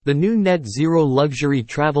The new net zero luxury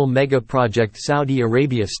travel mega project Saudi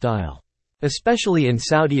Arabia style. Especially in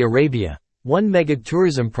Saudi Arabia, one mega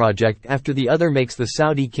tourism project after the other makes the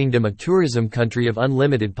Saudi kingdom a tourism country of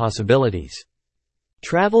unlimited possibilities.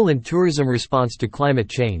 Travel and tourism response to climate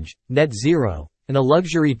change, net zero, and a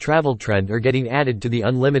luxury travel trend are getting added to the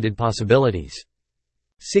unlimited possibilities.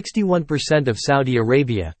 61% of Saudi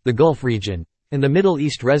Arabia, the Gulf region, and the Middle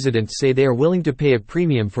East residents say they are willing to pay a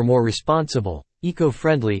premium for more responsible,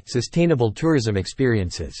 eco-friendly, sustainable tourism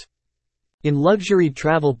experiences. In luxury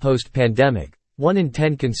travel post-pandemic, 1 in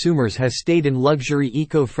 10 consumers has stayed in luxury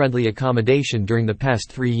eco-friendly accommodation during the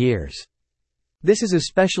past 3 years. This is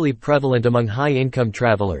especially prevalent among high-income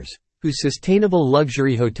travelers, whose sustainable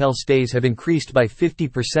luxury hotel stays have increased by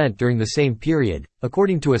 50% during the same period,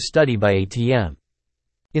 according to a study by ATM.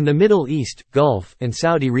 In the Middle East, Gulf, and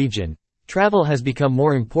Saudi region, travel has become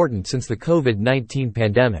more important since the COVID-19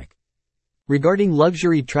 pandemic. Regarding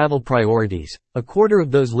luxury travel priorities, a quarter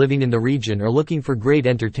of those living in the region are looking for great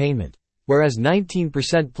entertainment, whereas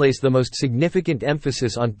 19% place the most significant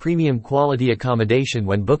emphasis on premium quality accommodation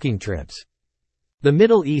when booking trips. The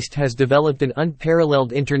Middle East has developed an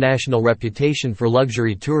unparalleled international reputation for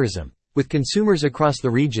luxury tourism, with consumers across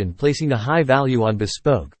the region placing a high value on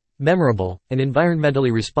bespoke, memorable, and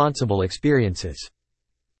environmentally responsible experiences.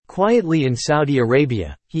 Quietly in Saudi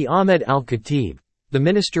Arabia, Ahmed Al-Khatib, the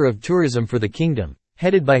Minister of Tourism for the Kingdom,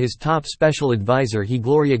 headed by his top special advisor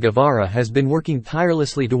Gloria Guevara, has been working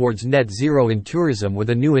tirelessly towards net zero in tourism with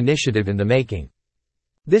a new initiative in the making.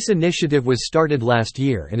 This initiative was started last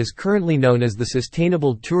year and is currently known as the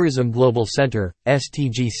Sustainable Tourism Global Center,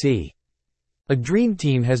 STGC. A dream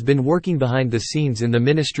team has been working behind the scenes in the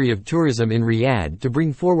Ministry of Tourism in Riyadh to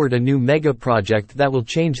bring forward a new mega project that will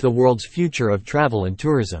change the world's future of travel and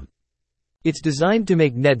tourism. It's designed to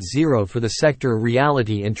make net zero for the sector a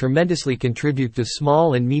reality and tremendously contribute to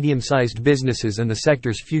small and medium-sized businesses and the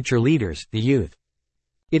sector's future leaders, the youth.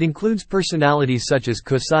 It includes personalities such as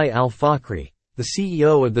Qusay Al-Fakhri, the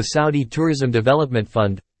CEO of the Saudi Tourism Development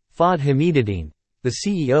Fund, Fahd Hamiduddin, the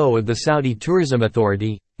CEO of the Saudi Tourism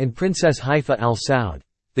Authority, and Princess Haifa Al Saud,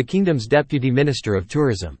 the kingdom's Deputy Minister of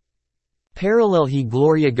Tourism. Parallel,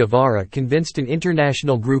 Gloria Guevara convinced an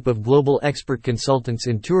international group of global expert consultants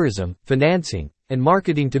in tourism, financing, and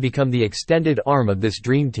marketing to become the extended arm of this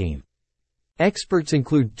dream team. Experts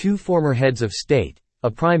include 2 former heads of state, a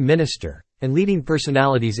prime minister, and leading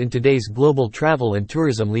personalities in today's global travel and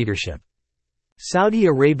tourism leadership. Saudi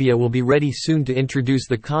Arabia will be ready soon to introduce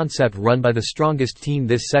the concept run by the strongest team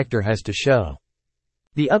this sector has to show.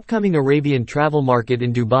 The upcoming Arabian travel market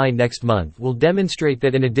in Dubai next month will demonstrate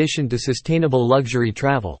that in addition to sustainable luxury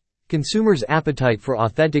travel, consumers' appetite for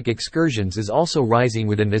authentic excursions is also rising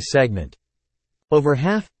within this segment. Over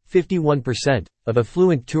half, 51%, of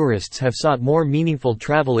affluent tourists have sought more meaningful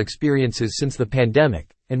travel experiences since the pandemic,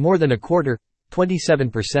 and more than a quarter,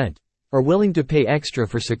 27%, are willing to pay extra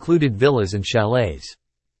for secluded villas and chalets.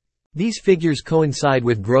 These figures coincide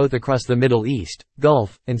with growth across the Middle East,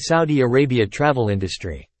 Gulf, and Saudi Arabia travel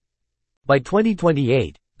industry. By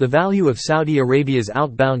 2028, the value of Saudi Arabia's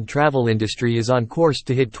outbound travel industry is on course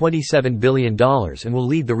to hit $27 billion and will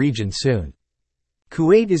lead the region soon.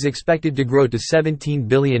 Kuwait is expected to grow to $17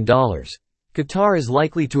 billion. Qatar is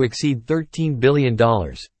likely to exceed $13 billion,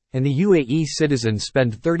 and the UAE citizens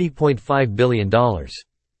spend $30.5 billion.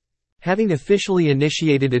 Having officially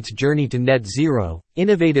initiated its journey to net zero,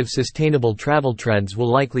 innovative sustainable travel trends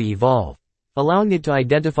will likely evolve, allowing it to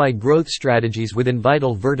identify growth strategies within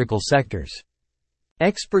vital vertical sectors.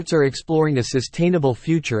 Experts are exploring a sustainable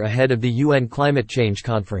future ahead of the UN Climate Change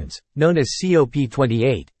Conference, known as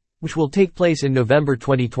COP28, which will take place in November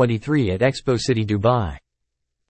 2023 at Expo City Dubai.